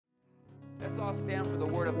Let's all stand for the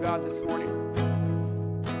Word of God this morning.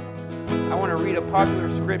 I want to read a popular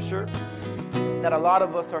scripture that a lot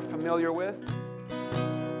of us are familiar with.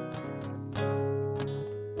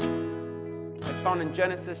 It's found in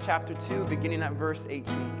Genesis chapter 2, beginning at verse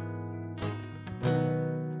 18.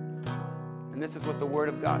 And this is what the Word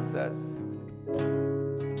of God says.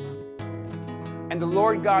 And the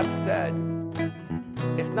Lord God said,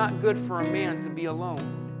 "It's not good for a man to be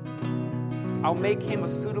alone. I'll make him a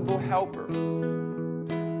suitable helper."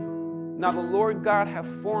 Now the Lord God hath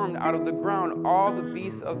formed out of the ground all the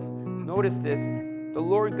beasts of, notice this, the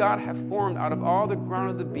Lord God hath formed out of all the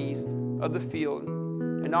ground of the beasts of the field,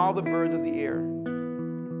 and all the birds of the air.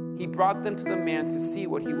 He brought them to the man to see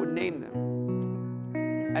what he would name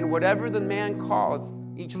them. And whatever the man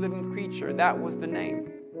called each living creature, that was the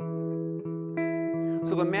name.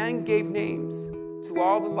 So the man gave names to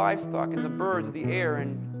all the livestock and the birds of the air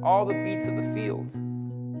and all the beasts of the field.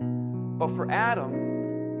 But for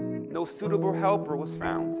Adam, no suitable helper was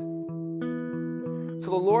found. So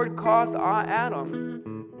the Lord caused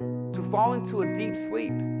Adam to fall into a deep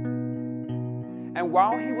sleep. And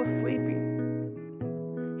while he was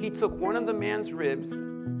sleeping, he took one of the man's ribs,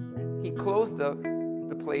 he closed up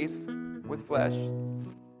the place with flesh,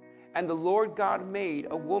 and the Lord God made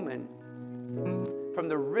a woman from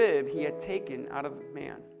the rib he had taken out of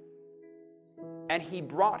man. And he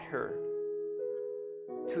brought her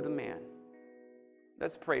to the man.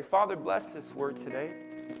 Let's pray. Father, bless this word today.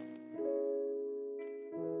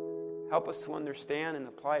 Help us to understand and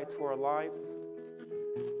apply it to our lives,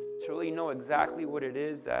 to really know exactly what it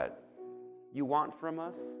is that you want from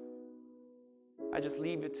us. I just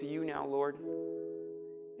leave it to you now, Lord.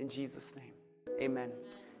 In Jesus' name, amen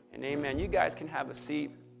and amen. You guys can have a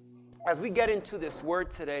seat. As we get into this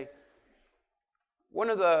word today, one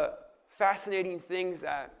of the fascinating things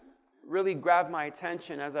that really grabbed my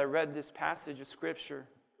attention as I read this passage of Scripture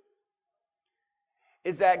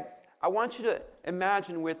is that I want you to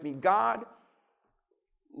imagine with me, God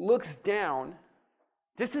looks down.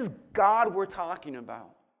 This is God we're talking about.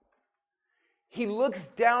 He looks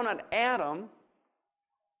down at Adam,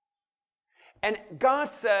 and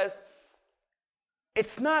God says,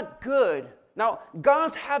 "It's not good." Now,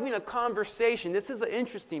 God's having a conversation. This is the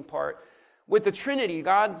interesting part. With the Trinity,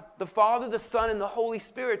 God, the Father, the Son, and the Holy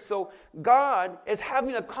Spirit. So God is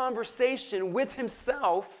having a conversation with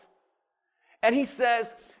himself, and he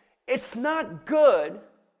says, it's not good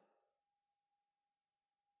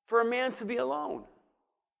for a man to be alone.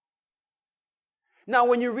 Now,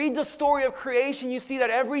 when you read the story of creation, you see that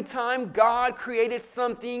every time God created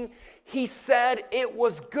something, he said it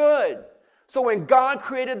was good. So when God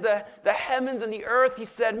created the heavens and the earth, he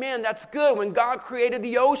said, man, that's good. When God created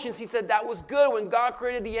the oceans, he said that was good. When God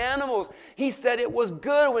created the animals, he said it was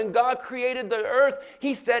good. When God created the earth,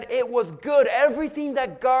 he said it was good. Everything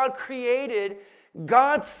that God created,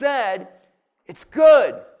 God said it's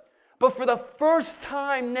good. But for the first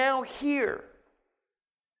time now here,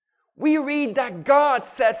 we read that God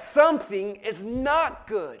says something is not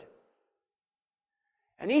good.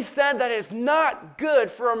 And he said that it's not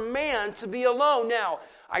good for a man to be alone. Now,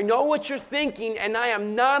 I know what you're thinking, and I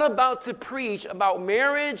am not about to preach about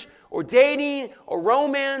marriage or dating or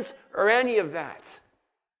romance or any of that.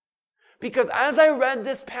 Because as I read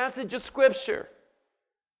this passage of Scripture,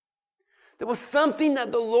 there was something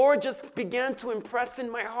that the Lord just began to impress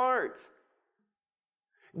in my heart.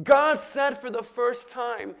 God said for the first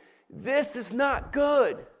time, this is not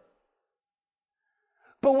good.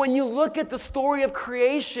 But when you look at the story of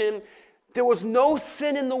creation, there was no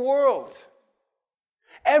sin in the world.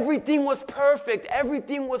 Everything was perfect.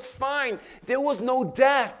 Everything was fine. There was no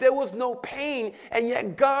death. There was no pain. And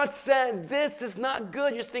yet God said, this is not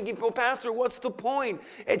good. You're thinking, well, Pastor, what's the point?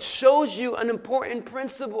 It shows you an important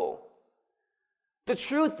principle. The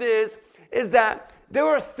truth is that there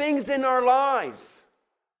are things in our lives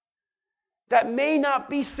that may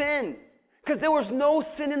not be sin, because there was no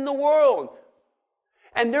sin in the world.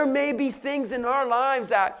 And there may be things in our lives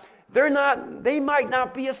that they might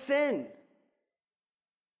not be a sin,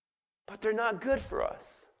 but they're not good for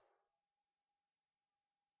us.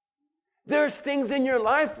 There's things in your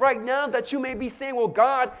life right now that you may be saying, well,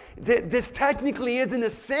 God, this technically isn't a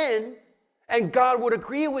sin, and God would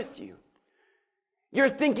agree with you. You're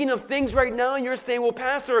thinking of things right now and you're saying, well,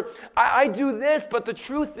 Pastor, I do this, but the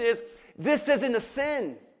truth is, this isn't a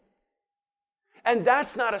sin. And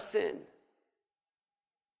that's not a sin.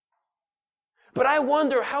 But I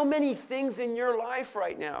wonder how many things in your life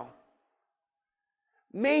right now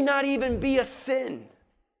may not even be a sin.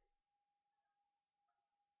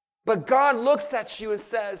 But God looks at you and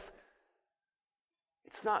says,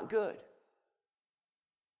 it's not good.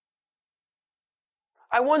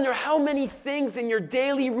 I wonder how many things in your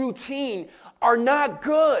daily routine are not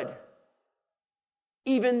good,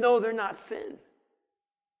 even though they're not sin.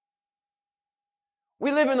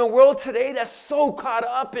 We live in a world today that's so caught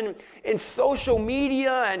up in social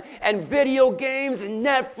media and video games and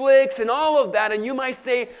Netflix and all of that. And you might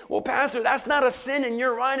say, well, Pastor, that's not a sin. And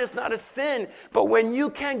you're right, it's not a sin. But when you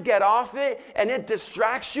can't get off it and it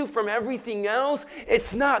distracts you from everything else,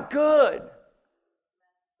 it's not good.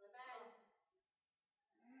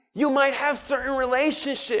 You might have certain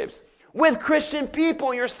relationships with Christian people,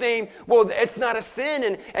 and you're saying, well, it's not a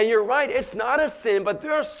sin, and you're right, it's not a sin, but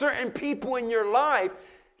there are certain people in your life,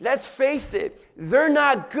 let's face it, they're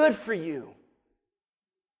not good for you.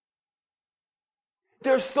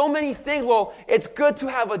 There's so many things. Well, it's good to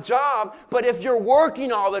have a job, but if you're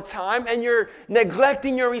working all the time and you're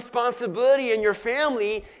neglecting your responsibility and your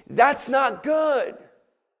family, that's not good.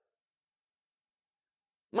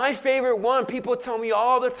 My favorite one, people tell me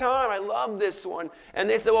all the time, I love this one. And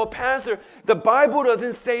they say, well, Pastor, the Bible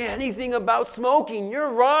doesn't say anything about smoking.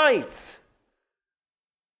 You're right.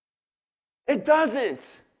 It doesn't.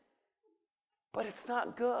 But it's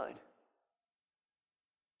not good.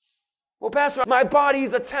 Well, Pastor, my body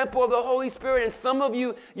is a temple of the Holy Spirit, and some of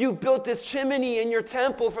you, you've built this chimney in your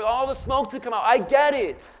temple for all the smoke to come out. I get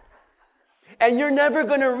it. And you're never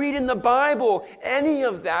going to read in the Bible any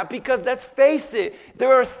of that because, let's face it,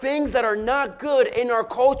 there are things that are not good in our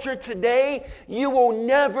culture today you will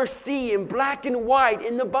never see in black and white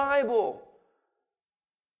in the Bible.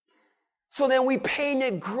 So then we paint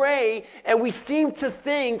it gray, and we seem to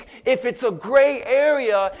think if it's a gray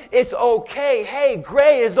area, it's okay. Hey,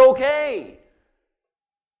 gray is okay.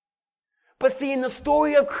 But see, in the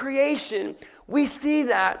story of creation, we see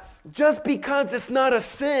that just because it's not a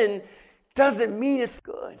sin doesn't mean it's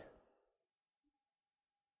good.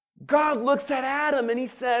 God looks at Adam and he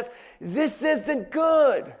says, this isn't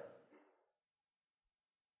good.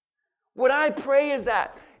 What I pray is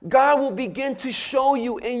that God will begin to show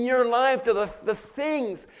you in your life the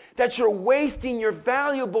things that you're wasting your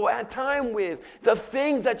valuable time with, the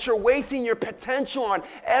things that you're wasting your potential on,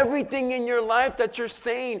 everything in your life that you're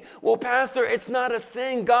saying, well, Pastor, it's not a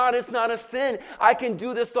sin. God, it's not a sin. I can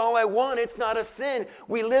do this all I want. It's not a sin.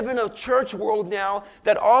 We live in a church world now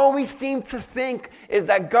that all we seem to think is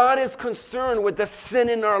that God is concerned with the sin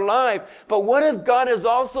in our life. But what if God is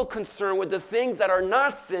also concerned with the things that are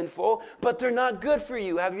not sinful, but they're not good for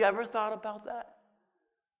you? Have you ever thought about that?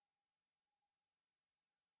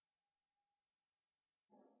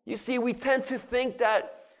 You see, we tend to think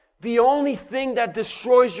that the only thing that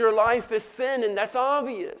destroys your life is sin, and that's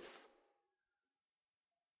obvious.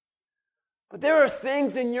 But there are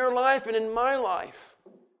things in your life and in my life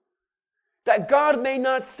that God may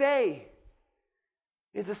not say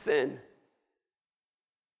is a sin.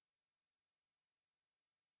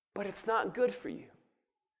 But it's not good for you.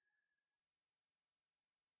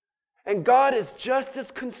 And God is just as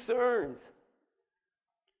concerned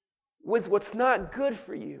with what's not good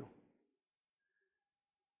for you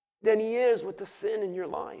than He is with the sin in your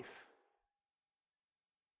life.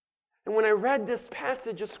 And when I read this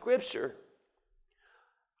passage of Scripture,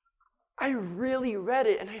 I really read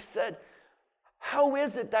it and I said, how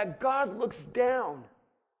is it that God looks down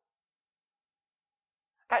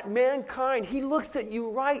at mankind? He looks at you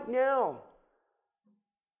right now.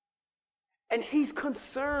 And He's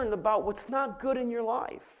concerned about what's not good in your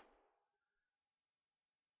life.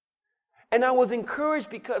 And I was encouraged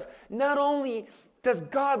because not only does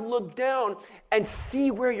God look down and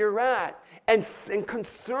see where you're at and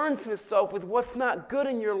concerns Himself with what's not good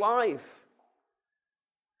in your life.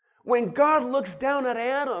 When God looks down at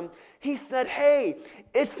Adam, He said, hey,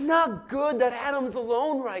 it's not good that Adam's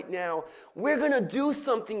alone right now. We're going to do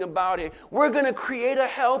something about it. We're going to create a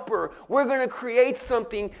helper. We're going to create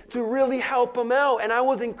something to really help him out. And I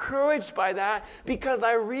was encouraged by that because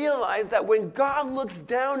I realized that when God looks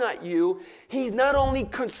down at you, He's not only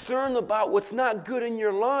concerned about what's not good in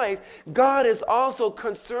your life, God is also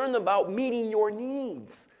concerned about meeting your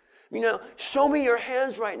needs. You know, show me your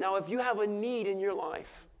hands right now if you have a need in your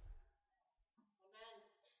life.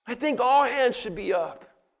 I think all hands should be up.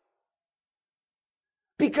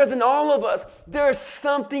 Because in all of us, there's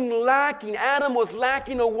something lacking. Adam was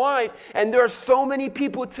lacking a wife, and there are so many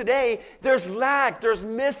people today, there's lack, there's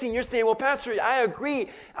missing. You're saying, well, Pastor, I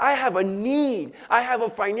agree. I have a need. I have a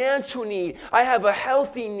financial need. I have a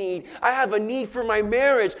healthy need. I have a need for my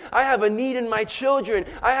marriage. I have a need in my children.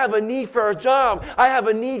 I have a need for a job. I have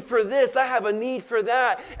a need for this. I have a need for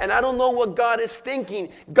that. And I don't know what God is thinking.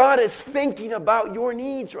 God is thinking about your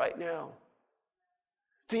needs right now.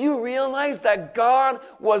 Do you realize that God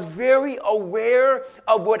was very aware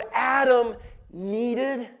of what Adam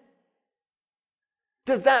needed?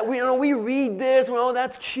 Does that, we read this, well,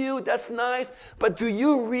 that's cute, that's nice, but do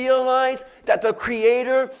you realize that the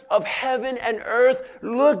creator of heaven and earth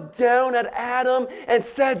looked down at Adam and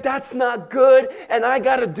said, that's not good, and I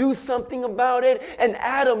got to do something about it, and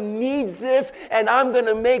Adam needs this, and I'm going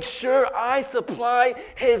to make sure I supply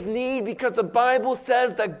his need, because the Bible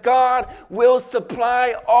says that God will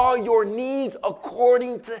supply all your needs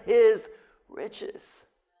according to his riches.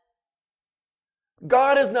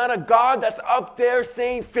 God is not a God that's up there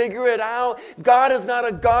saying, figure it out. God is not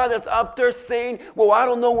a God that's up there saying, well, I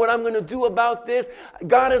don't know what I'm going to do about this.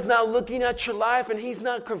 God is not looking at your life and he's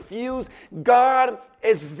not confused. God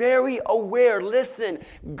is very aware. Listen,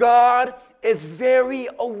 God is very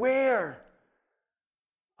aware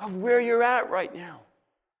of where you're at right now.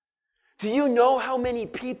 Do you know how many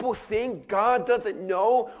people think God doesn't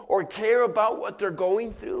know or care about what they're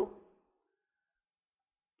going through?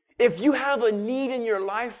 If you have a need in your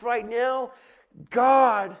life right now,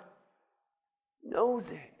 God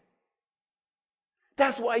knows it.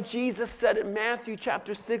 That's why Jesus said in Matthew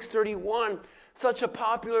chapter 6:31, such a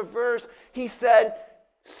popular verse, he said,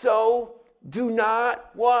 so do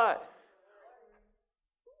not what?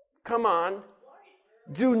 Come on.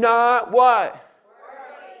 Do not what?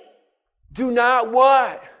 Worry. Do not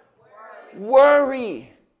what?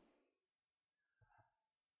 Worry.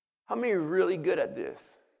 How many are really good at this?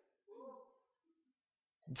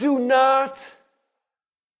 Do not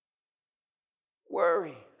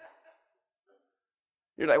worry.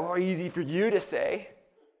 You're like, well, easy for you to say.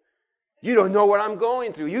 You don't know what I'm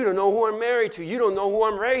going through. You don't know who I'm married to. You don't know who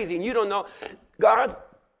I'm raising. You don't know. God,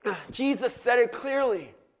 Jesus said it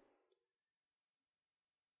clearly.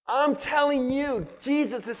 I'm telling you,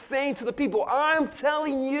 Jesus is saying to the people, I'm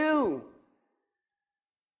telling you,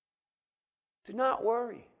 do not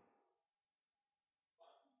worry.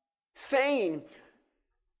 Saying,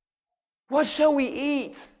 what shall we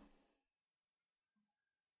eat?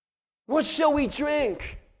 What shall we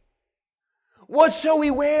drink? What shall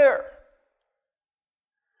we wear?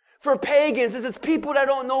 For pagans, this is people that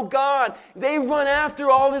don't know God. They run after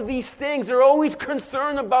all of these things. They're always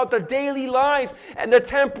concerned about the daily life and the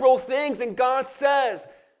temporal things. And God says,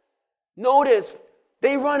 notice,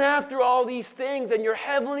 they run after all these things, and your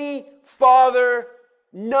heavenly Father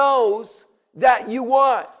knows that you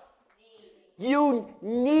what? You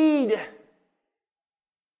need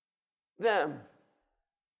them.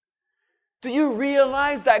 Do you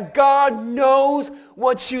realize that God knows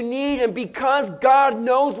what you need? And because God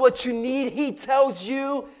knows what you need, he tells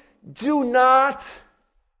you, do not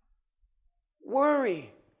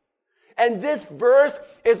worry. And this verse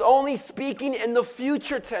is only speaking in the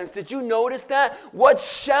future tense. Did you notice that? What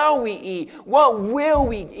shall we eat? What will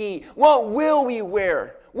we eat? What will we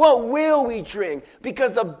wear? What will we drink?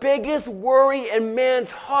 Because the biggest worry in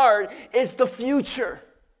man's heart is the future.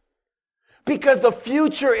 Because the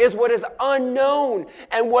future is what is unknown.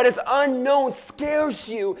 And what is unknown scares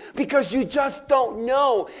you because you just don't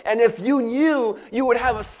know. And if you knew, you would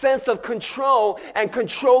have a sense of control. And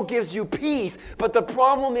control gives you peace. But the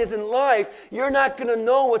problem is in life, you're not going to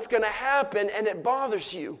know what's going to happen and it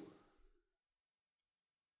bothers you.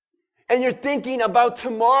 And you're thinking about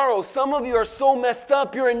tomorrow. Some of you are so messed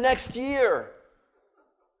up, you're in next year.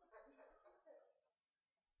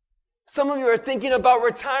 Some of you are thinking about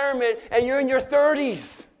retirement and you're in your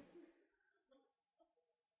 30s.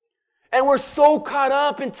 And we're so caught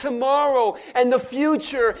up in tomorrow and the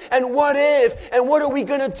future and what if and what are we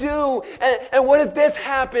going to do and what if this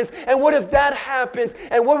happens and what if that happens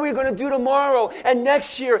and what are we going to do tomorrow and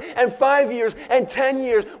next year and 5 years and 10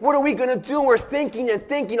 years. What are we going to do? We're thinking and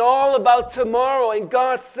thinking all about tomorrow, and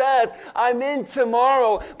God says, I'm in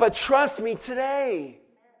tomorrow, but trust me today.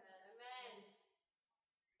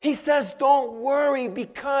 He says, don't worry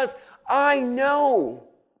because I know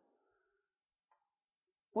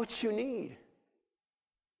what you need.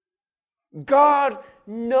 God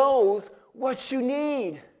knows what you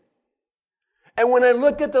need. And when I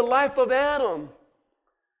look at the life of Adam,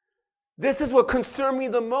 this is what concerned me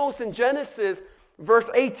the most in Genesis, verse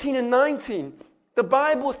 18 and 19. The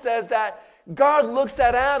Bible says that God looks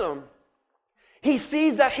at Adam. He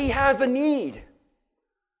sees that he has a need.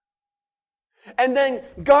 And then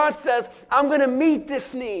God says, I'm going to meet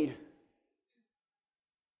this need.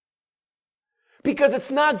 Because it's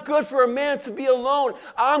not good for a man to be alone.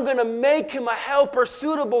 I'm going to make him a helper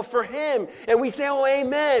suitable for him. And we say, oh,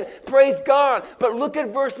 amen. Praise God. But look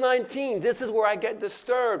at verse 19. This is where I get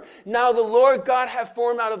disturbed. Now the Lord God hath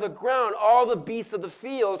formed out of the ground all the beasts of the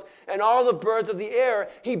fields and all the birds of the air.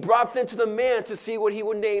 He brought them to the man to see what he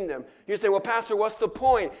would name them. You say, well, Pastor, what's the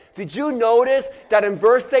point? Did you notice that in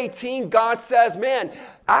verse 18, God says, man,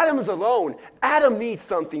 Adam's alone. Adam needs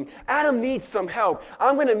something. Adam needs some help.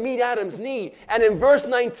 I'm going to meet Adam's need. And in verse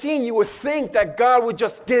 19, you would think that God would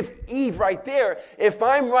just give Eve right there. If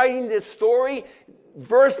I'm writing this story,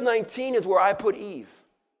 verse 19 is where I put Eve.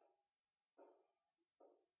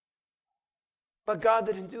 But God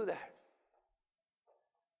didn't do that.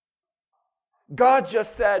 God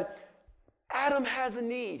just said, Adam has a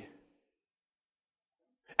need.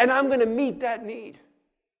 And I'm going to meet that need.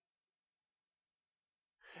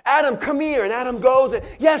 Adam, come here. And Adam goes, and,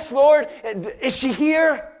 yes, Lord. And, is she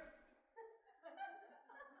here?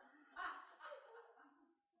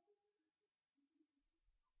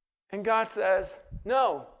 And God says,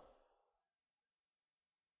 no.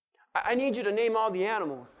 I need you to name all the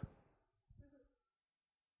animals.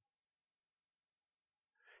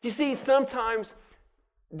 You see, sometimes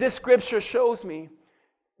this scripture shows me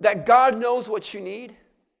that God knows what you need,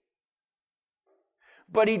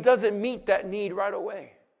 but He doesn't meet that need right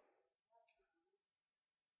away.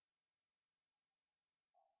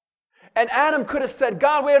 And Adam could have said,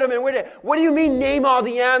 God, wait a minute. What do you mean name all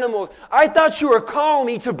the animals? I thought you were calling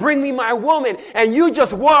me to bring me my woman, and you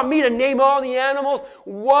just want me to name all the animals?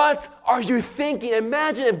 What are you thinking?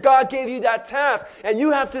 Imagine if God gave you that task, and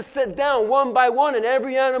you have to sit down one by one, and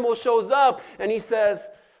every animal shows up, and He says,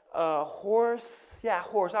 horse? Yeah,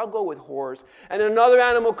 horse. I'll go with horse. And another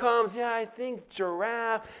animal comes, yeah, I think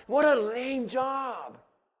giraffe. What a lame job.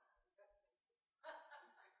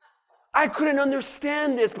 I couldn't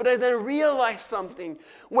understand this, but I then realized something.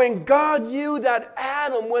 When God knew that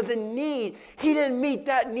Adam was in need, He didn't meet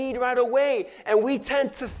that need right away. And we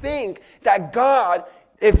tend to think that God,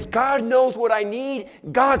 if God knows what I need,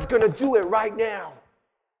 God's going to do it right now.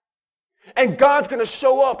 And God's going to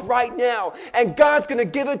show up right now. And God's going to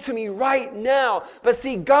give it to me right now. But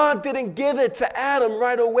see, God didn't give it to Adam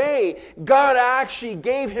right away. God actually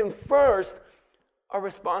gave him first a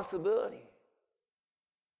responsibility.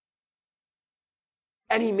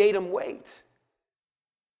 And He made him wait.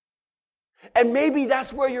 And maybe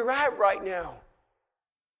that's where you're at right now.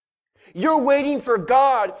 You're waiting for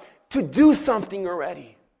God to do something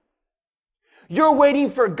already. You're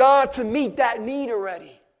waiting for God to meet that need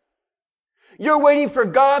already. You're waiting for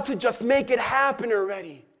God to just make it happen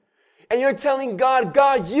already. And you're telling God,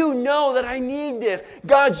 God, you know that I need this.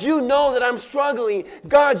 God, you know that I'm struggling.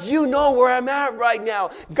 God, you know where I'm at right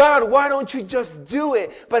now. God, why don't you just do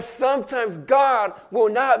it? But sometimes God will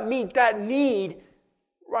not meet that need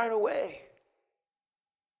right away.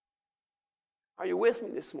 Are you with me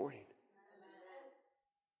this morning?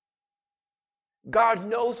 God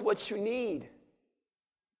knows what you need.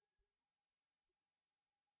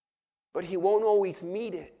 But He won't always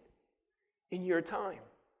meet it in your time.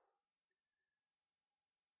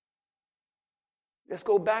 Let's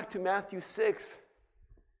go back to Matthew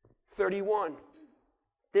 6:31.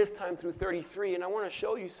 This time through 33, and I want to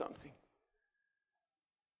show you something.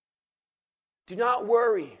 Do not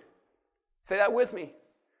worry. Say that with me.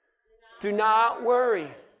 Do not worry.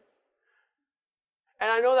 And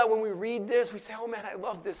I know that when we read this, we say, oh man, I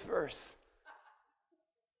love this verse.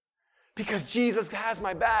 Because Jesus has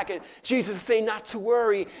my back, and Jesus is saying not to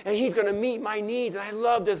worry, and He's going to meet my needs, and I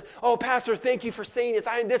love this. Oh, Pastor, thank you for saying this.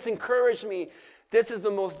 This encouraged me. This is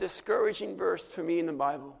the most discouraging verse to me in the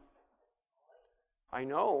Bible. I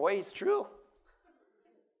know, wait, it's true.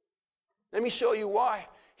 Let me show you why.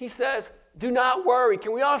 He says, do not worry.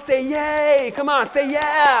 Can we all say, yay? Come on, say,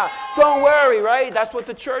 yeah. Don't worry, right? That's what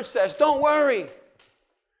the church says. Don't worry.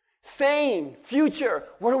 Saying, future,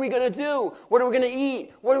 what are we going to do? What are we going to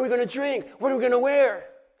eat? What are we going to drink? What are we going to wear?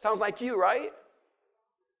 Sounds like you, right?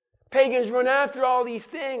 Pagans run after all these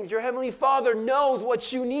things. Your Heavenly Father knows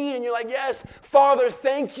what you need. And you're like, yes, Father,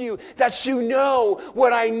 thank you that you know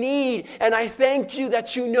what I need. And I thank you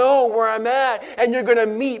that you know where I'm at. And you're going to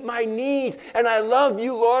meet my needs. And I love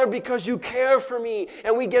you, Lord, because you care for me.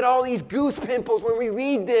 And we get all these goose pimples when we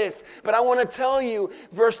read this. But I want to tell you,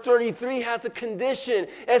 verse 33 has a condition.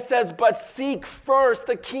 It says, but seek first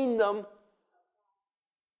the kingdom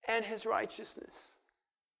and His righteousness.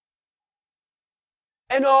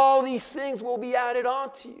 And all these things will be added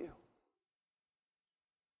on to you.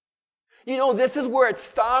 You know, this is where it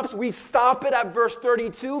stops. We stop it at verse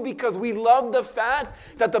 32 because we love the fact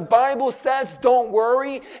that the Bible says, don't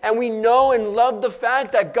worry. And we know and love the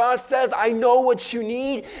fact that God says, I know what you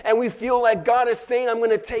need. And we feel like God is saying, I'm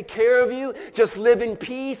going to take care of you. Just live in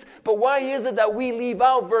peace. But why is it that we leave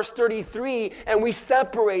out verse 33 and we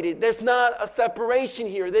separate it? There's not a separation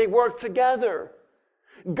here. They work together.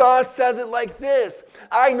 God says it like this: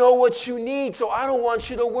 I know what you need, so I don't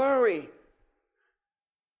want you to worry.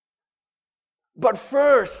 But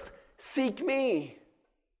first, seek me.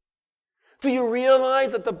 Do you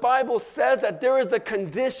realize that the Bible says that there is a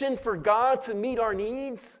condition for God to meet our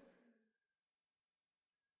needs?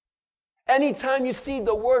 Anytime you see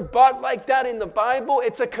the word "but" like that in the Bible,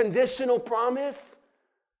 it's a conditional promise.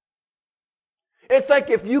 It's like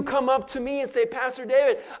if you come up to me and say, Pastor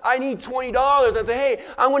David, I need $20. And say, hey,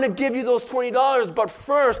 I'm going to give you those $20, but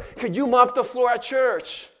first, could you mop the floor at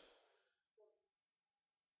church?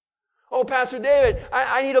 Oh, Pastor David,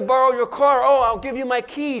 I need to borrow your car. Oh, I'll give you my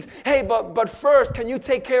keys. Hey, but first, can you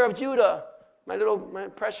take care of Judah, my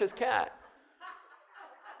precious cat?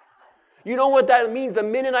 You know what that means? The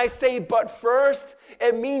minute I say but first,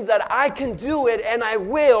 it means that I can do it and I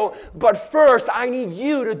will, but first I need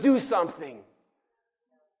you to do something.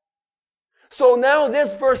 So now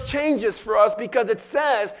this verse changes for us because it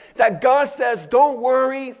says that God says, don't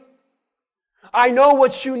worry. I know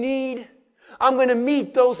what you need. I'm going to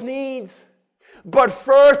meet those needs. But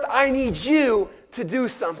first, I need you to do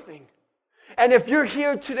something. And if you're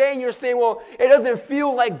here today and you're saying, well, it doesn't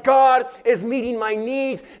feel like God is meeting my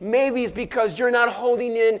needs, maybe it's because you're not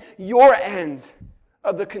holding in your end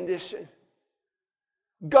of the condition.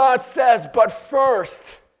 God says, but first,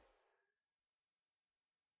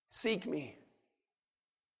 seek me.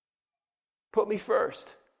 Put me first.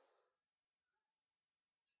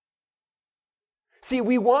 See,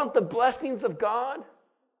 we want the blessings of God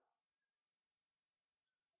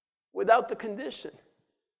without the condition.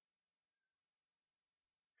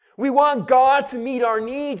 We want God to meet our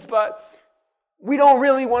needs, but we don't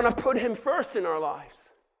really want to put Him first in our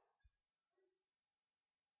lives.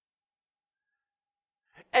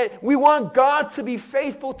 And we want God to be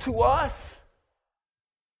faithful to us,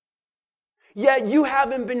 yet you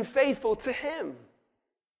haven't been faithful to Him.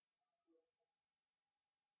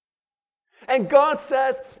 And God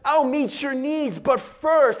says, I'll meet your needs, but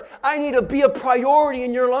first, I need to be a priority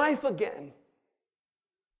in your life again.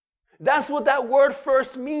 That's what that word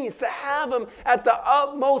first means, to have Him at the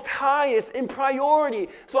utmost highest in priority.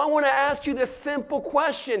 So I want to ask you this simple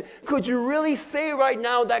question. Could you really say right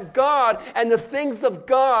now that God and the things of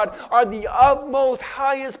God are the utmost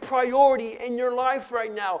highest priority in your life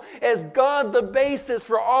right now? Is God the basis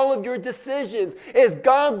for all of your decisions? Is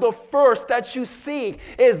God the first that you seek?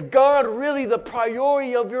 Is God really the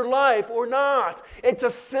priority of your life or not? It's a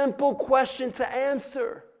simple question to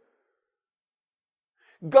answer.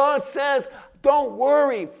 God says, don't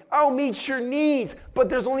worry, I'll meet your needs, but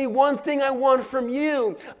there's only one thing I want from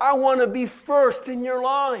you. I want to be first in your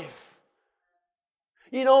life.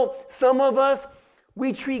 You know, some of us,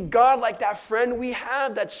 we treat God like that friend we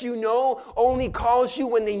have that you know only calls you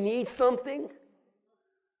when they need something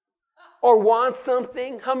or want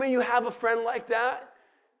something. How many of you have a friend like that?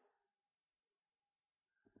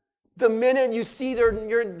 The minute you see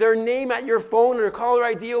their name at your phone or caller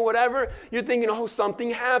ID or whatever, you're thinking, oh, something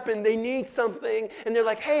happened. They need something. And they're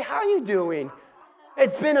like, hey, how you doing?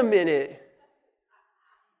 It's been a minute.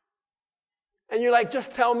 And you're like,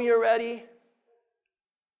 just tell me already.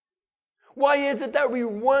 Why is it that we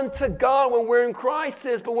run to God when we're in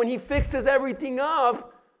crisis, but when He fixes everything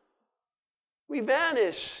up, we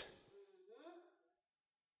vanish?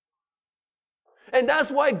 And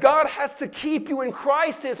that's why God has to keep you in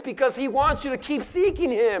crisis, because He wants you to keep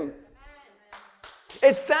seeking Him.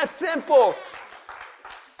 It's that simple.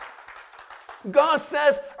 God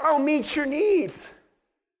says, I'll meet your needs.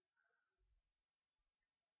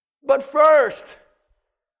 But first,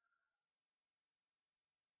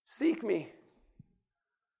 seek me.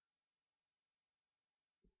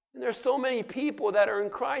 And there's so many people that are in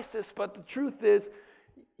crisis, but the truth is,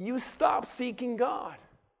 you stop seeking God.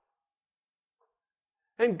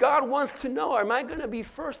 And God wants to know, am I going to be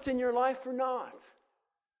first in your life or not?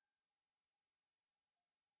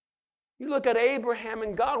 You look at Abraham,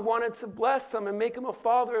 and God wanted to bless him and make him a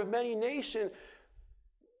father of many nations.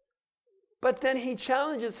 But then He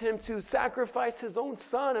challenges him to sacrifice his own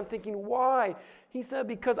son. I'm thinking, why? He said,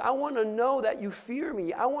 because I want to know that you fear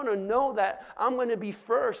me. I want to know that I'm going to be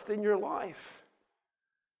first in your life.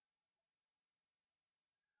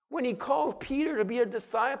 When he called Peter to be a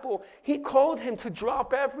disciple, he called him to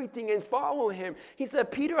drop everything and follow him. He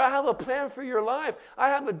said, Peter, I have a plan for your life. I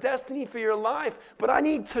have a destiny for your life. But I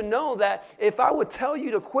need to know that if I would tell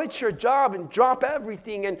you to quit your job and drop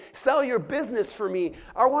everything and sell your business for me,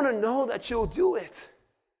 I want to know that you'll do it.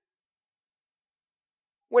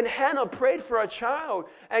 When Hannah prayed for a child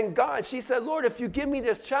and God, she said, Lord, if you give me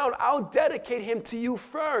this child, I'll dedicate him to you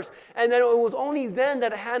first. And then it was only then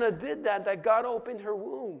that Hannah did that God opened her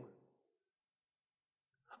womb.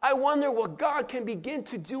 I wonder what God can begin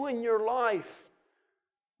to do in your life.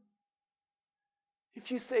 If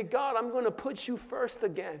you say, God, I'm going to put you first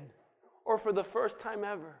again, or for the first time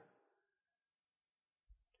ever.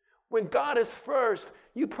 When God is first,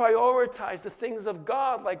 you prioritize the things of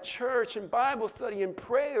God like church and Bible study and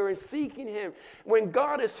prayer and seeking Him. When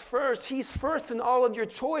God is first, He's first in all of your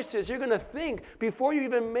choices. You're going to think before you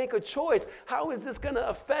even make a choice, how is this going to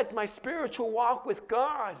affect my spiritual walk with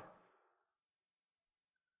God?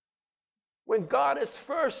 When God is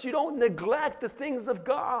first, you don't neglect the things of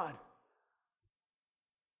God.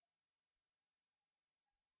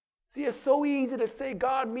 See, it's so easy to say,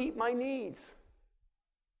 God, meet my needs.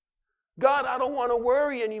 God, I don't want to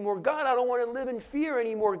worry anymore. God, I don't want to live in fear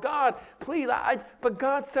anymore. God, please. But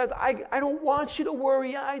God says, I don't want you to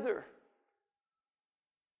worry either.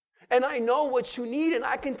 And I know what you need, and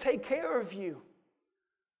I can take care of you.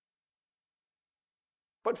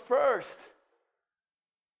 But first,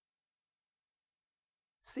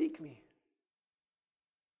 seek me.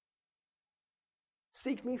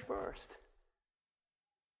 Seek me first.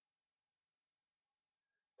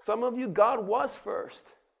 Some of you, God was first.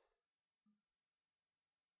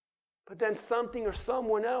 But then something or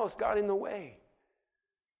someone else got in the way.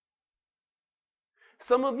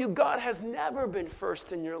 Some of you, God has never been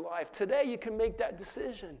first in your life. Today, you can make that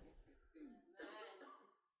decision.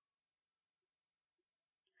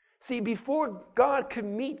 See, before God could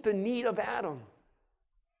meet the need of Adam,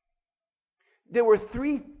 there were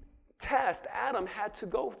 3 tests Adam had to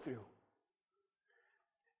go through.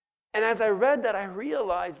 And as I read that, I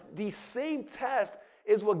realized these same tests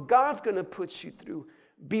is what God's going to put you through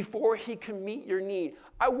before He can meet your need.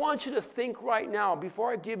 I want you to think right now,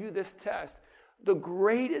 before I give you this test, the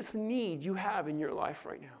greatest need you have in your life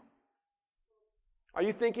right now. Are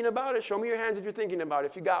you thinking about it? Show me your hands if you're thinking about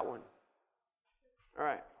it, if you got one. All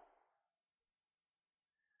right.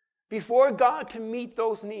 Before God can meet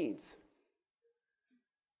those needs,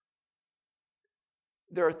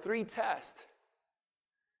 there are 3 tests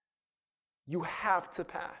you have to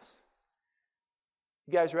pass.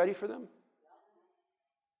 You guys ready for them?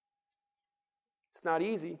 It's not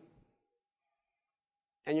easy.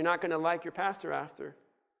 And you're not going to like your pastor after.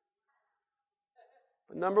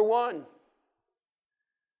 But number 1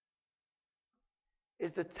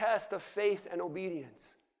 is the test of faith and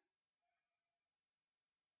obedience.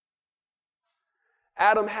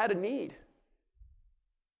 Adam had a need.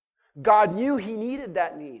 God knew he needed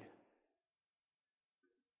that need.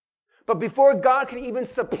 But before God could even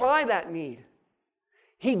supply that need,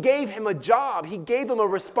 He gave him a job. He gave him a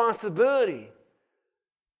responsibility.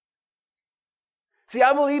 See,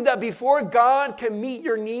 I believe that before God can meet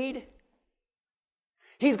your need,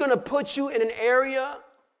 He's going to put you in an area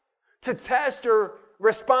to test your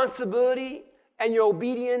responsibility and your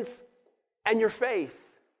obedience and your faith.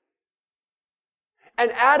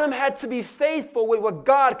 And Adam had to be faithful with what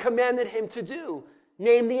God commanded him to do,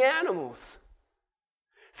 name the animals.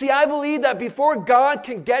 See, I believe that before God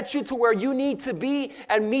can get you to where you need to be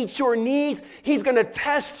and meet your needs, He's going to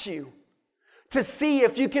test you to see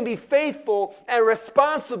if you can be faithful and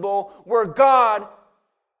responsible where God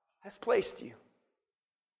has placed you.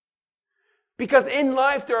 Because in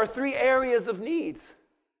life, there are 3 areas of needs.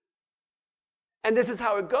 And this is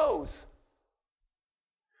how it goes.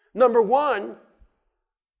 Number 1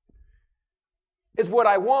 is what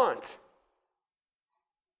I want.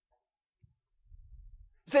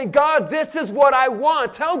 Say, God, this is what I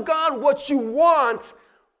want. Tell God what you want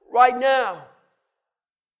right now.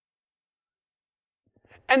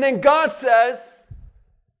 And then God says,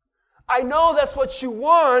 I know that's what you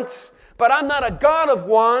want, but I'm not a God of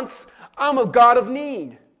wants. I'm a God of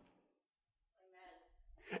need.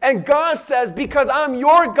 And God says, because I'm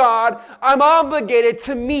your God, I'm obligated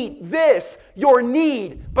to meet this, your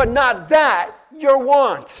need, but not that, your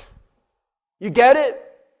want. You get it?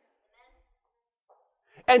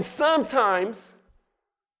 And sometimes,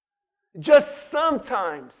 just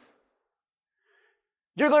sometimes,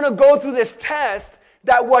 you're going to go through this test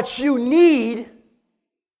that what you need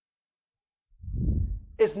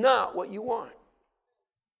is not what you want.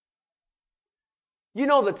 You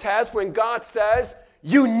know the test when God says,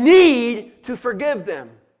 you need to forgive them.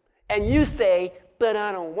 And you say, but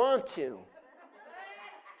I don't want to.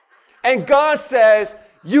 And God says,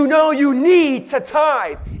 you know you need to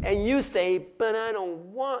tithe. And you say, but I don't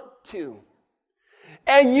want to.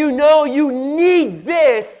 And you know you need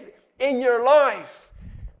this in your life,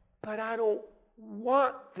 but I don't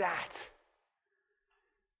want that.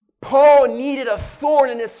 Paul needed a thorn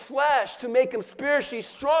in his flesh to make him spiritually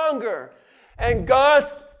stronger. And God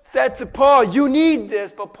said to Paul, you need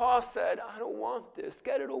this. But Paul said, I don't want this.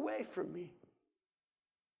 Get it away from me.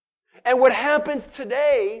 And what happens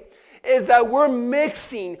today is that we're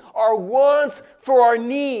mixing our wants for our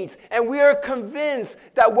needs. And we are convinced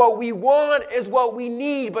that what we want is what we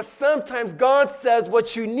need. But sometimes God says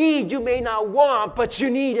what you need, you may not want, but you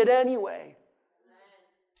need it anyway.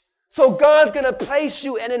 So God's going to place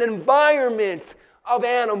you in an environment of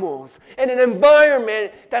animals, in an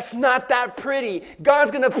environment that's not that pretty. God's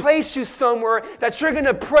going to place you somewhere that you're going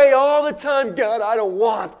to pray all the time, God, I don't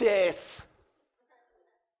want this.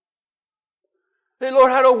 Hey,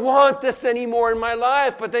 Lord, I don't want this anymore in my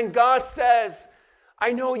life. But then God says,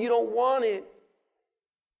 I know you don't want it,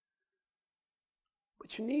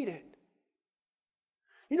 but you need it.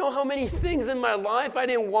 You know how many things in my life I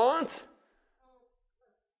didn't want?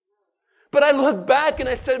 But I look back and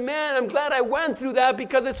I said, man, I'm glad I went through that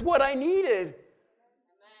because it's what I needed. Amen.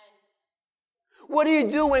 What do you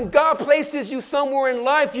do when God places you somewhere in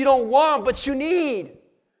life you don't want, but you need?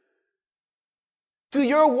 Do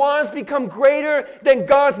your wants become greater than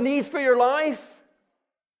God's needs for your life?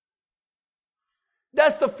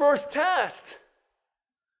 That's the first test.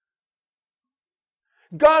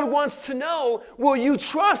 God wants to know, will you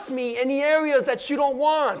trust me in the areas that you don't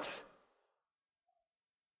want?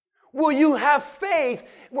 Will you have faith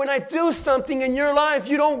when I do something in your life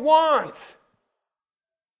you don't want?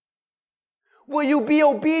 Will you be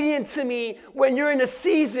obedient to me when you're in a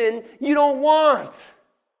season you don't want?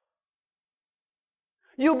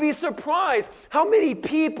 You'll be surprised how many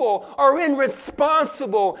people are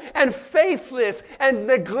irresponsible and faithless and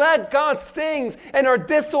neglect God's things and are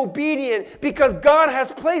disobedient because God has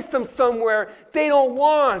placed them somewhere they don't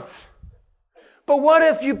want. But what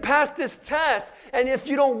if you pass this test and if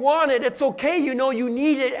you don't want it, it's okay, you know you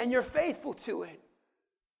need it and you're faithful to it.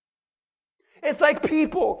 It's like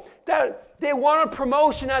people that they want a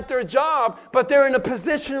promotion at their job, but they're in a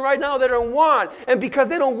position right now they don't want. And because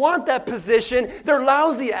they don't want that position, they're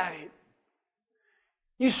lousy at it.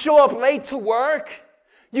 You show up late to work,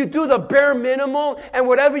 you do the bare minimum, and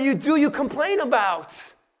whatever you do, you complain about.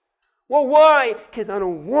 Well, why? Because I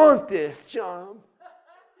don't want this job.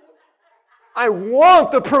 I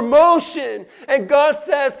want the promotion. And God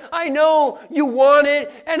says, I know you want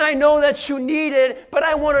it and I know that you need it, but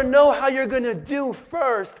I want to know how you're going to do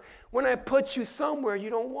first when I put you somewhere you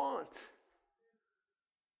don't want.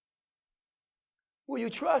 Will you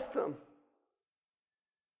trust Him?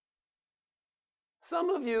 Some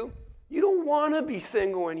of you, you don't want to be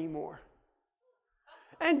single anymore.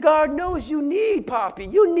 And God knows you need Poppy.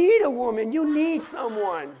 You need a woman. You need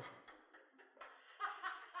someone.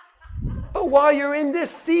 But while you're in this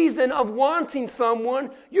season of wanting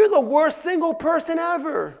someone, you're the worst single person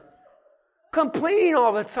ever. Complaining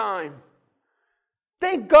all the time.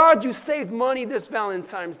 Thank God you saved money this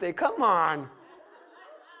Valentine's Day. Come on.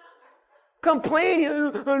 Complaining,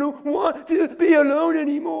 I don't want to be alone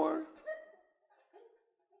anymore.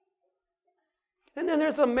 And then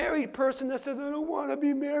there's a married person that says, I don't want to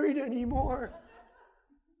be married anymore.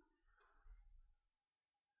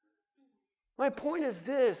 My point is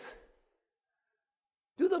this.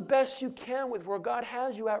 Do the best you can with where God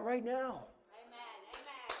has you at right now.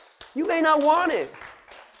 Amen. You may not want it.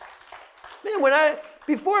 Man,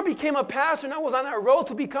 before I became a pastor and I was on that road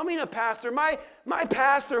to becoming a pastor, my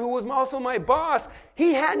pastor, who was also my boss,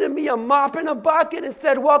 he handed me a mop and a bucket and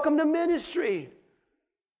said, welcome to ministry.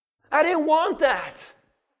 I didn't want that.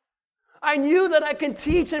 I knew that I can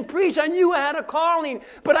teach and preach. I knew I had a calling,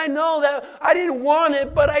 but I know that I didn't want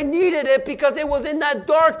it, but I needed it because it was in that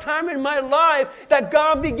dark time in my life that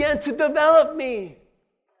God began to develop me.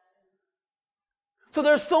 So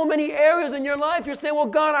there's so many areas in your life you're saying, well,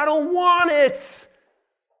 God, I don't want it.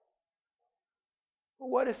 But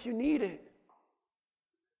what if you need it?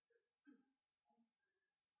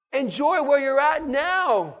 Enjoy where you're at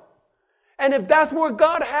now. And if that's where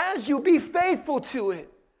God has you, be faithful to it.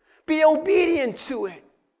 Be obedient to it.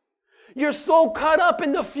 You're so caught up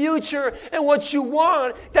in the future and what you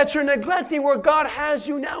want that you're neglecting where God has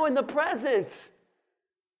you now in the present.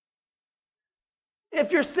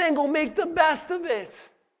 If you're single, make the best of it.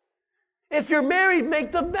 If you're married,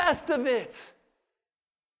 make the best of it.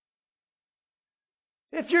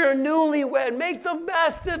 If you're a newlywed, make the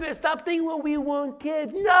best of it. Stop thinking, well, we want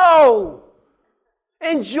kids. No!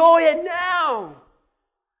 Enjoy it now.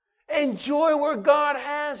 Enjoy where God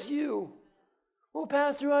has you. Well,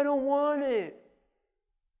 Pastor, I don't want it.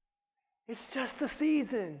 It's just a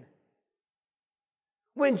season.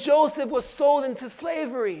 When Joseph was sold into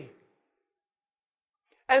slavery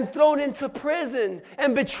and thrown into prison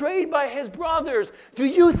and betrayed by his brothers, do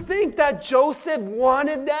you think that Joseph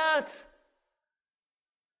wanted that?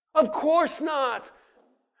 Of course not.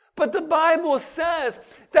 But the Bible says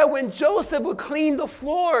that when Joseph would clean the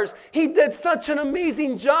floors, he did such an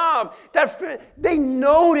amazing job that they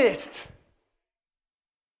noticed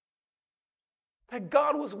that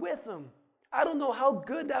God was with him. I don't know how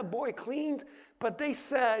good that boy cleaned, but they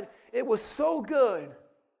said it was so good.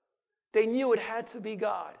 They knew it had to be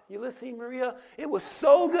God. You listening, Maria? It was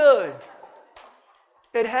so good.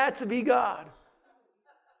 It had to be God.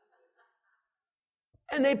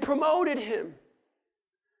 And they promoted him.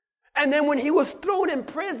 And then when he was thrown in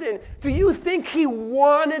prison, do you think he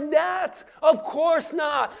wanted that? Of course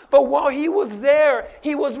not. But while he was there,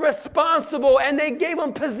 he was responsible, and they gave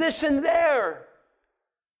him position there.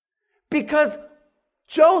 Because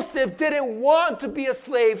Joseph didn't want to be a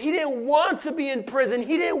slave. He didn't want to be in prison.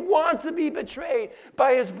 He didn't want to be betrayed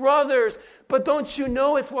by his brothers. But don't you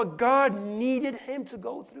know it's what God needed him to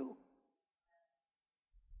go through?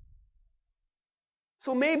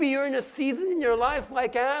 So maybe you're in a season in your life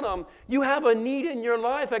like Adam. You have a need in your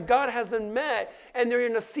life that God hasn't met, and they're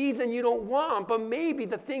in a season you don't want. But maybe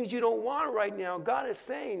the things you don't want right now, God is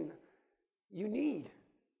saying you need.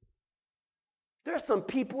 There's some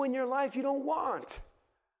people in your life you don't want.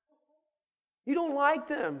 You don't like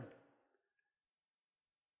them.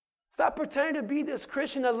 Stop pretending to be this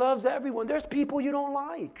Christian that loves everyone. There's people you don't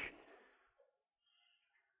like.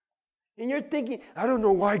 And you're thinking, I don't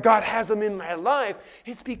know why God has them in my life.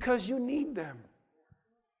 It's because you need them.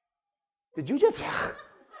 Did you just...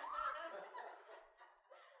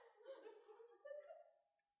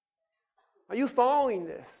 Are you following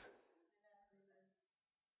this?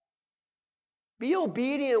 Be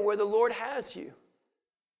obedient where the Lord has you.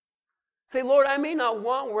 Say, Lord, I may not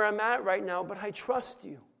want where I'm at right now, but I trust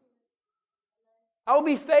you. I'll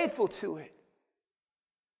be faithful to it.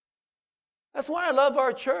 That's why I love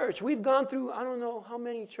our church. We've gone through, I don't know how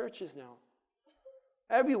many churches now.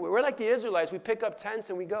 Everywhere. We're like the Israelites. We pick up tents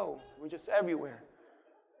and we go. We're just everywhere.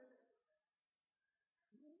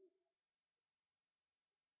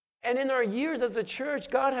 And in our years as a church,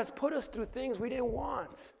 God has put us through things we didn't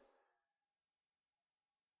want.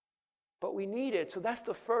 But we need it. So that's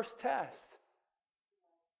the first test.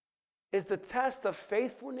 Is the test of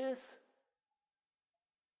faithfulness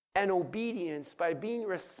and obedience by being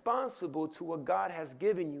responsible to what God has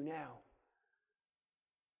given you now.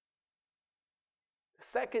 The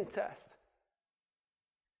second test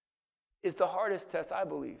is the hardest test, I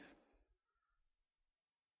believe.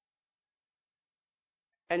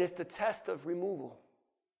 And it's the test of removal.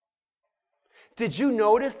 Did you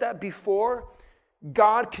notice that before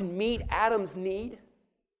God can meet Adam's need,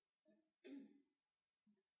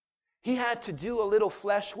 he had to do a little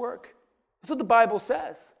flesh work? That's what the Bible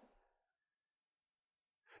says.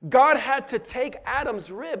 God had to take Adam's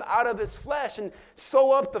rib out of his flesh and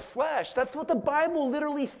sew up the flesh. That's what the Bible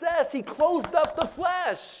literally says. He closed up the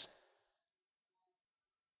flesh.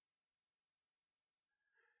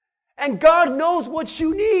 And God knows what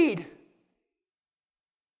you need.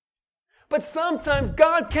 But sometimes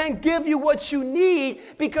God can't give you what you need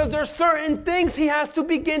because there are certain things He has to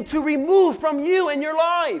begin to remove from you in your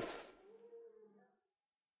life.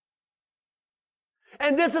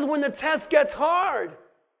 And this is when the test gets hard.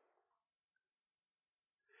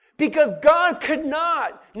 Because God could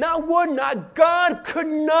not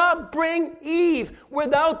bring Eve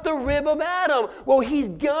without the rib of Adam. Well, He's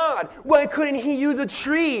God. Why couldn't He use a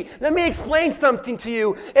tree? Let me explain something to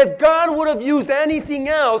you. If God would have used anything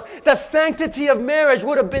else, the sanctity of marriage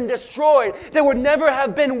would have been destroyed. There would never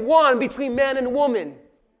have been one between man and woman.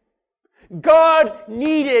 God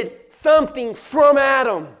needed something from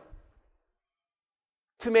Adam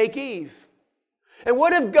to make Eve. And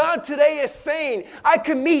what if God today is saying, I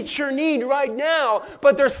can meet your need right now,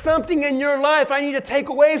 but there's something in your life I need to take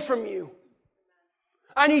away from you.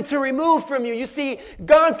 I need to remove from you. You see,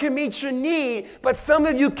 God can meet your need, but some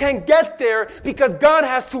of you can't get there because God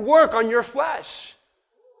has to work on your flesh.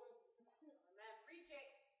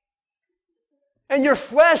 And your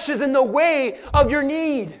flesh is in the way of your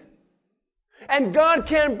need. And God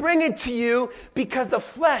can't bring it to you because the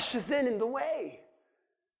flesh is in the way.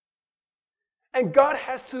 And God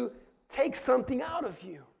has to take something out of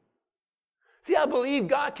you. See, I believe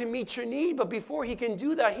God can meet your need, but before he can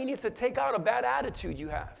do that, he needs to take out a bad attitude you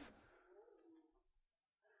have.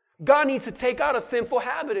 God needs to take out a sinful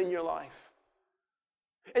habit in your life.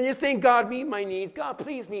 And you're saying, God, meet my needs. God,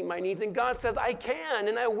 please meet my needs. And God says, I can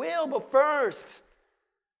and I will, but first,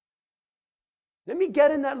 let me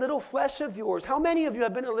get in that little flesh of yours. How many of you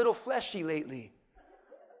have been a little fleshy lately?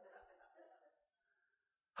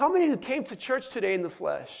 How many of you came to church today in the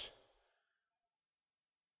flesh?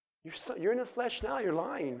 You're in the flesh now, you're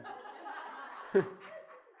lying.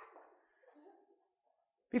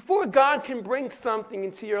 Before God can bring something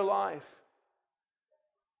into your life,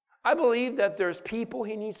 I believe that there's people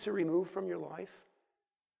he needs to remove from your life.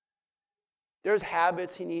 There's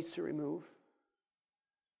habits he needs to remove.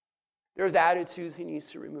 There's attitudes he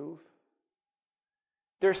needs to remove.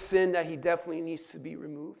 There's sin that he definitely needs to be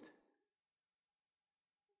removed.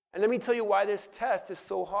 And let me tell you why this test is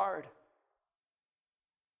so hard.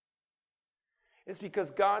 It's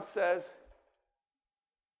because God says,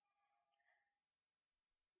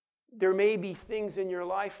 there may be things in your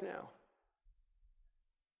life now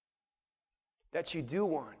that you do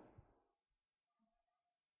want,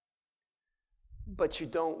 but you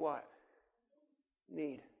don't what?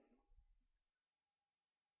 Need.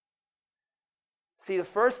 See, the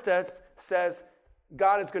first step says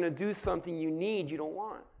God is going to do something you need, you don't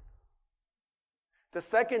want. The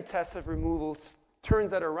second test of removal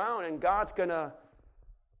turns that around, and God's going to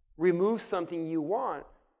remove something you want,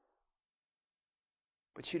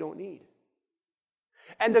 but you don't need.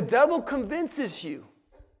 And the devil convinces you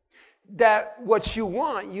that what you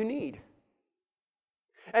want, you need.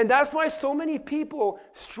 And that's why so many people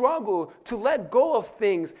struggle to let go of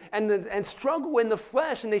things and struggle in the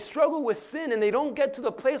flesh, and they struggle with sin, and they don't get to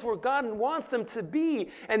the place where God wants them to be,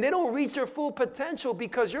 and they don't reach their full potential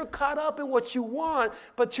because you're caught up in what you want,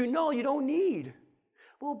 but you know you don't need.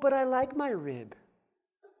 Well, but I like my rib.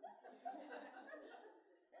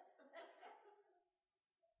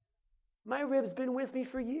 My rib's been with me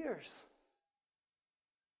for years.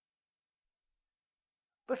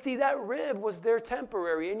 But see, that rib was there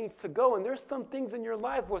temporary. It needs to go. And there's some things in your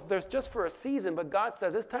life was there's just for a season, but God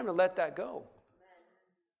says it's time to let that go.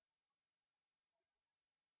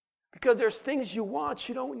 Because there's things you want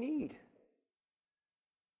you don't need.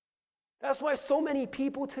 That's why so many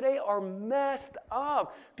people today are messed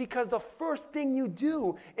up, because the first thing you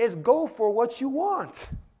do is go for what you want.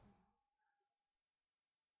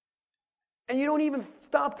 And you don't even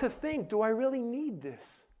stop to think, do I really need this?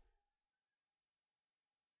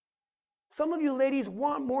 Some of you ladies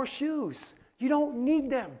want more shoes. You don't need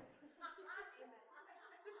them.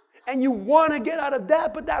 And you want to get out of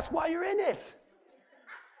debt, but that's why you're in it.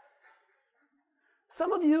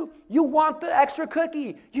 Some of you, you want the extra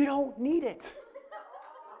cookie. You don't need it.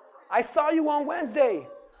 I saw you on Wednesday.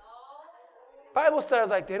 Bible study, I was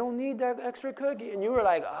like, they don't need that extra cookie. And you were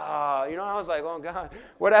like, I was like, oh God,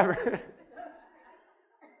 whatever.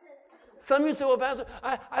 Some of you say, well, Pastor,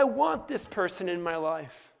 I want this person in my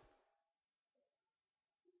life.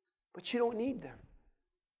 But you don't need them.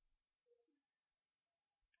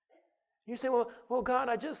 You say, well, God,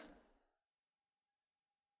 I just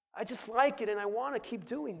like it and I want to keep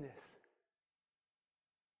doing this.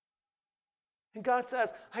 And God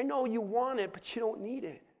says, I know you want it, but you don't need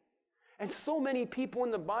it. And so many people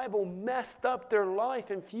in the Bible messed up their life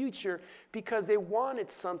and future because they wanted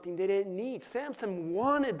something they didn't need. Samson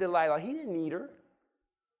wanted Delilah. He didn't need her.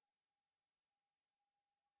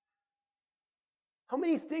 How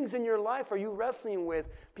many things in your life are you wrestling with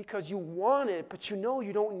because you want it, but you know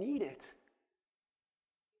you don't need it?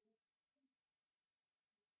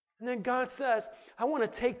 And then God says, I want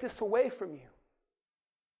to take this away from you.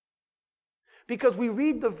 Because we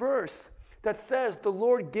read the verse that says, the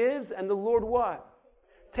Lord gives and the Lord what?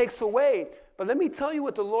 Takes away. But let me tell you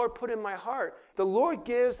what the Lord put in my heart. The Lord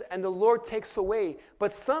gives and the Lord takes away.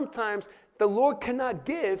 But sometimes the Lord cannot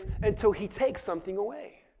give until he takes something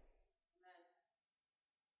away.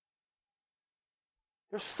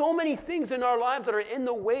 There's so many things in our lives that are in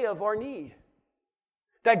the way of our need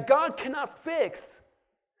that God cannot fix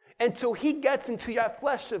until he gets into that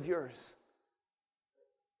flesh of yours.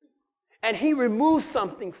 And he removes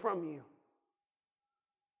something from you.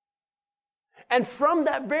 And from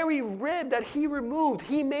that very rib that he removed,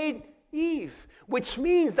 he made Eve, which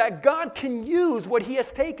means that God can use what he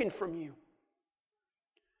has taken from you.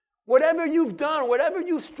 Whatever you've done, whatever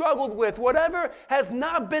you've struggled with, whatever has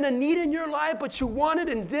not been a need in your life, but you wanted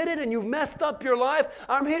and did it and you've messed up your life,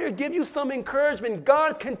 I'm here to give you some encouragement.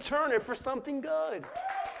 God can turn it for something good.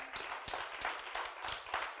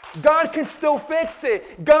 God can still fix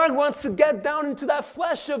it. God wants to get down into that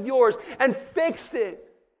flesh of yours and fix it.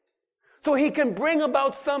 so He can bring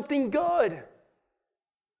about something good.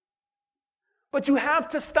 But you have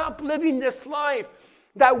to stop living this life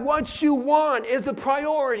that what you want is a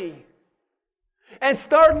priority, and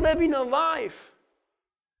start living a life.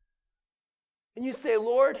 And you say,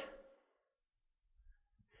 Lord,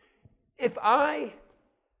 if I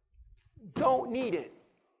don't need it,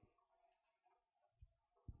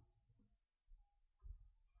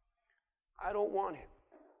 I don't want it.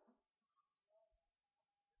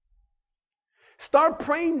 Start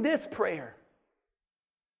praying this prayer.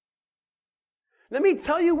 Let me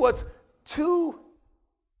tell you what's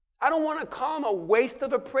I don't want to call them a waste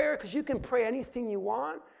of a prayer, because you can pray anything you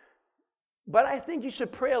want, but I think you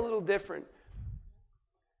should pray a little different.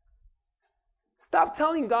 Stop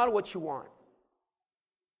telling God what you want.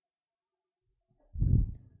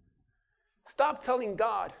 Stop telling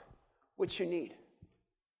God what you need.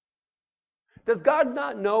 Does God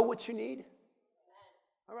not know what you need?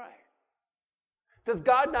 All right. Does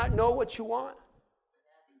God not know what you want?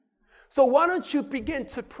 So why don't you begin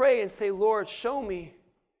to pray and say, Lord, show me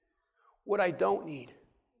what I don't need,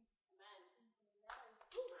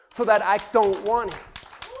 so that I don't want it.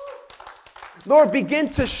 Lord, begin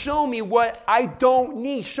to show me what I don't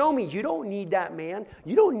need. Show me you don't need that man.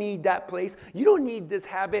 You don't need that place. You don't need this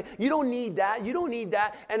habit. You don't need that. You don't need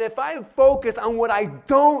that. And if I focus on what I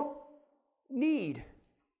don't need,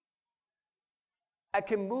 I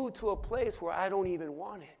can move to a place where I don't even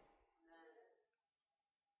want it.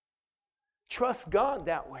 Trust God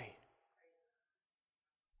that way.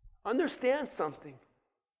 Understand something.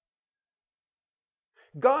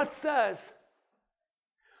 God says,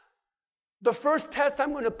 the first test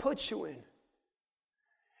I'm going to put you in,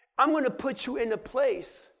 I'm going to put you in a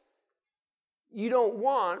place you don't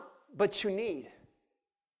want, but you need.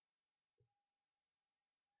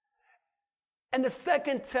 And the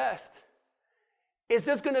second test is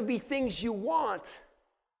there's going to be things you want,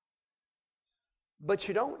 but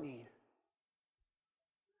you don't need.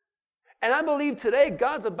 And I believe today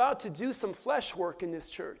God's about to do some flesh work in this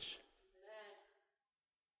church.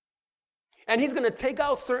 And He's going to take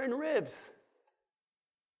out certain ribs.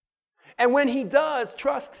 And when He does,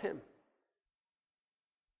 trust Him.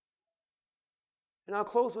 And I'll